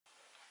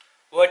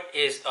What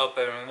is up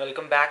everyone,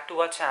 welcome back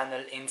to our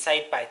channel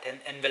Inside Python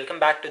and welcome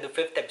back to the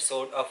 5th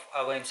episode of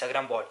our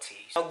Instagram bot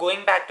series. Now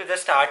going back to the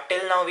start,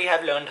 till now we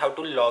have learned how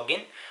to log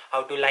in,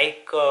 how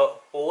to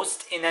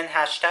post in an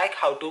hashtag,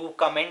 how to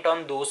comment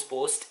on those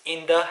posts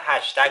in the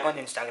hashtag on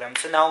Instagram.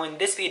 So now in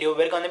this video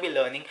we're going to be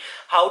learning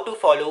how to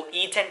follow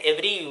each and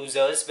every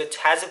users which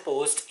has a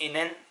post in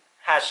an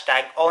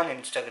hashtag on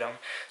Instagram.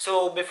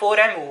 So before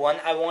I move on,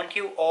 I want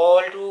you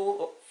all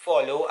to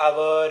follow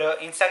our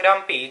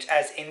Instagram page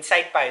as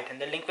Inside Python.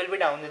 The link will be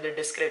down in the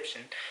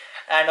description,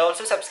 and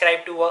also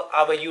subscribe to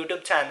our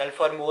YouTube channel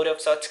for more of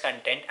such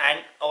content, and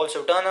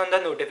also turn on the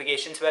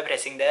notifications by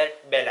pressing the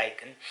bell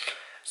icon.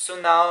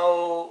 So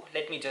now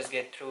let me just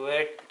get through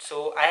it.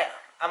 So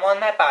I'm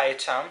on my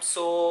PyCharm.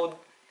 So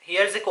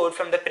here's the code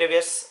from the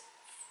previous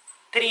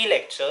 3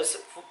 lectures,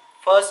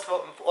 first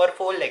or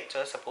 4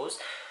 lectures suppose.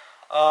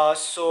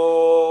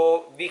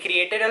 So we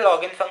created a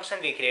login function,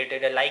 we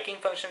created a liking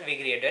function, we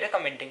created a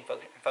commenting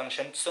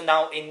function. So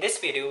now in this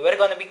video we're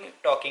going to be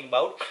talking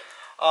about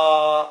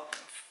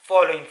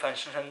following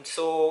function.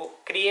 So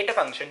create a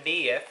function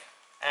def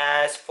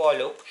as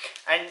follow,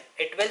 and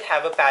it will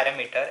have a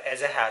parameter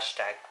as a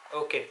hashtag.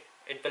 Okay,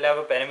 it will have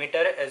a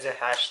parameter as a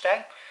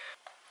hashtag.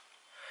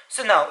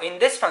 So now in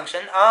this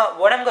function,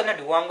 what I'm gonna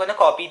do, I'm gonna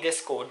copy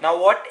this code. Now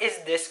what is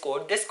this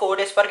code? This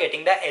code is for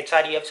getting the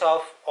hrefs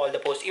of all the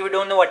posts. If you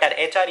don't know what are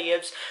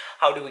hrefs,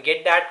 how do we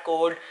get that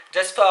code,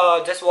 just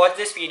watch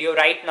this video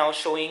right now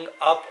showing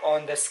up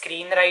on the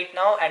screen right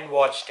now and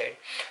watched it.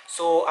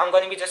 So I'm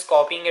gonna be just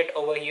copying it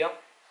over here.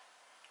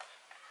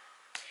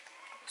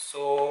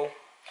 So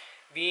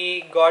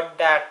we got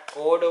that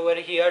code over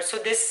here. So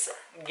this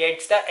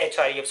gets the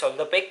hrefs of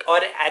the pic, or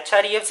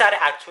hrefs are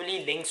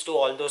actually links to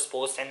all those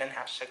posts and then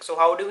hashtags. So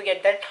how do we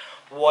get that?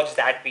 Watch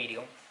that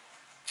video.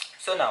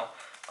 So now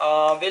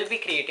we'll be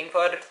creating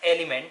for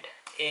element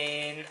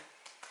in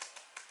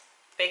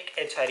pic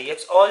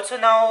hrefs. Also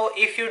now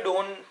if you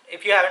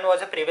haven't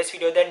watched the previous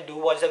video, then do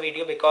watch the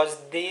video, because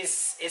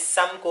this is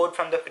some code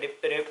from the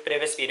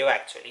previous video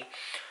actually.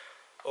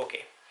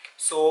 Okay.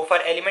 So for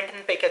element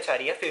in pic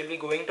href, we will be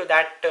going to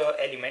that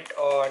element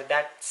or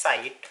that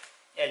site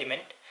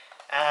element,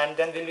 and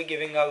then we'll be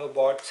giving our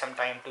bot some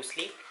time to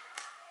sleep.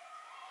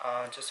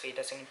 Just wait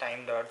a second,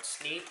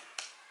 time.sleep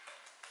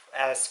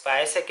as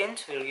 5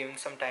 seconds. We'll give him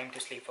some time to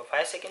sleep for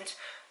 5 seconds.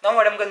 Now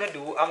what I'm gonna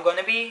do, I'm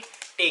gonna be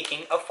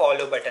taking a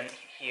follow button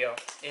here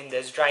in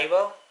this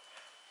driver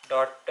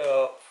dot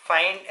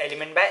find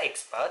element by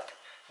XPath.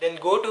 Then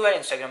go to our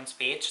Instagram's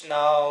page.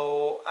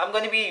 Now I'm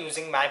going to be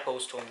using my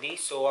post only,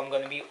 so I'm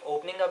going to be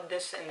opening up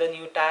this in the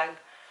new tag.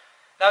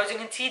 Now as you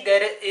can see,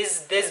 there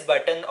is this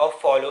button of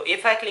follow.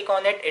 If I click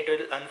on it, it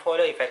will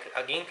unfollow. If I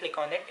again click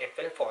on it, it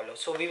will follow.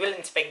 So we will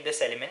inspect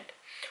this element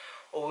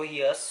over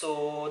here.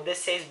 So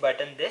this says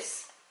button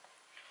this.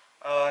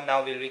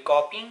 Now we'll be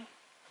copying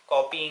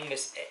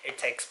its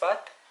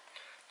XPath.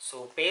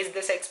 So paste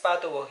this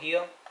XPath over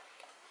here,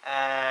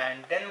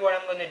 and then what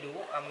I'm going to do,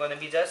 I'm going to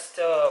be just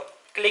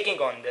clicking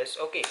on this.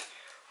 Okay,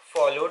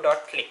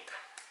 follow.click.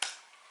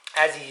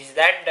 As easy as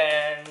that.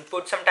 Then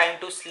put some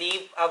time to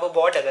sleep our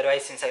bot,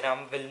 otherwise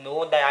Instagram will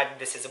know that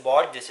this is a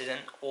bot, this is an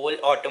old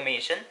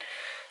automation.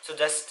 So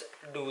just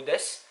do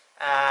this,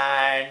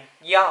 and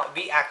yeah,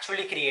 we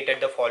actually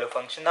created the follow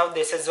function. Now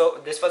this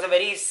was a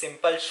very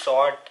simple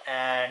short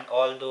and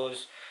all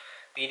those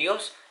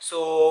videos.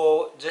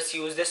 So just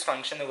use this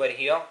function over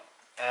here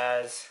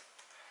as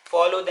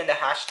follow. Then the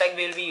hashtag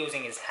we'll be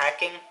using is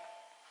hacking.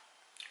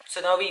 So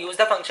now we use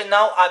the function.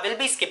 Now I will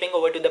be skipping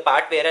over to the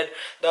part where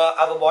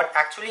our bot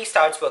actually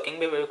starts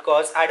working,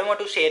 because I don't want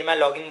to share my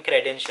login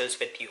credentials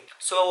with you.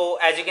 So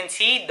as you can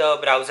see, the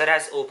browser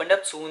has opened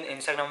up. Soon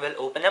Instagram will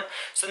open up.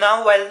 So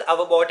now while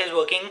our bot is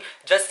working,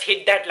 just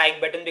hit that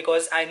like button,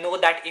 because I know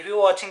that if you're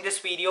watching this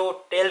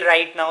video till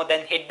right now,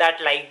 then hit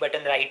that like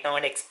button right now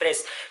and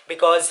express,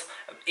 because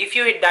if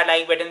you hit that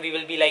like button, we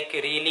will be like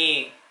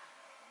really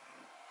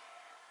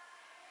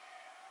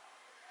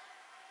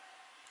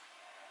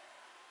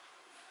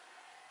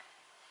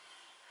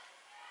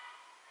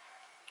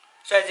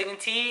So as you can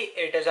see,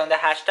 it is on the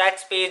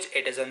hashtags page,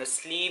 it is on the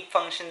sleep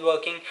function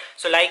working.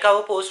 So like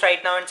our post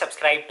right now and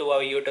subscribe to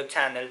our YouTube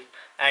channel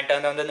and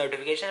turn on the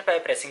notifications by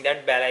pressing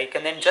that bell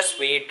icon, and just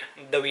wait,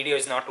 the video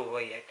is not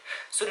over yet.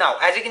 So now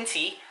as you can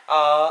see,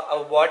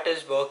 our bot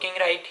is working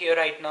right here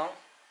right now.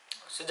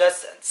 So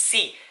just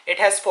see, it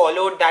has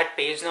followed that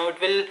page. Now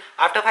it will,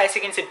 after 5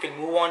 seconds, it will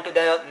move on to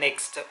the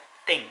next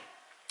thing.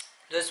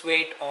 Just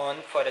wait on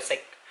for a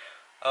sec.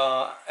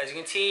 As you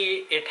can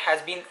see, it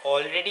has been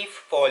already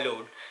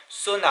followed.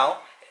 So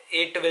now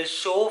it will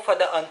show for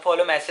the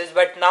unfollow message,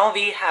 but now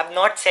we have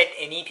not set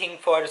anything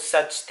for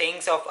such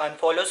things of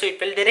unfollow, so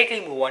it will directly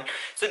move on.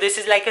 So this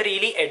is like a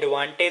really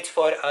advantage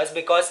for us,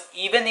 because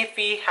even if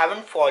we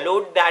haven't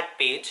followed that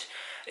page,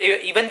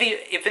 even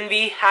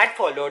we had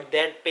followed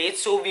that page,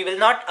 so we will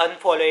not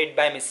unfollow it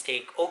by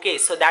mistake. Okay,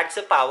 so that's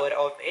the power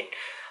of it.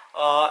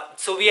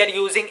 So we are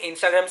using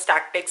Instagram's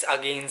tactics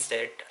against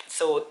it.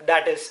 So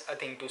that is a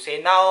thing to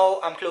say. Now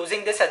I'm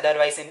closing this,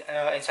 otherwise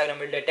Instagram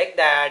will detect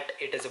that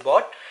it is a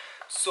bot.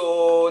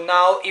 So So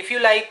now if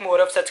you like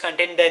more of such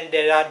content, then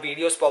there are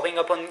videos popping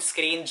up on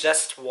screen,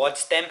 just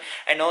watch them,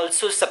 and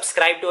also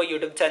subscribe to our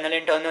YouTube channel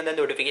and turn on the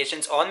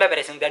notifications on by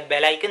pressing that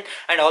bell icon,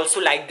 and also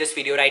like this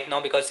video right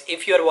now, because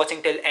if you are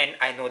watching till end,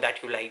 I know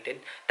that you liked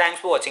it.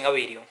 Thanks for watching our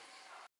video.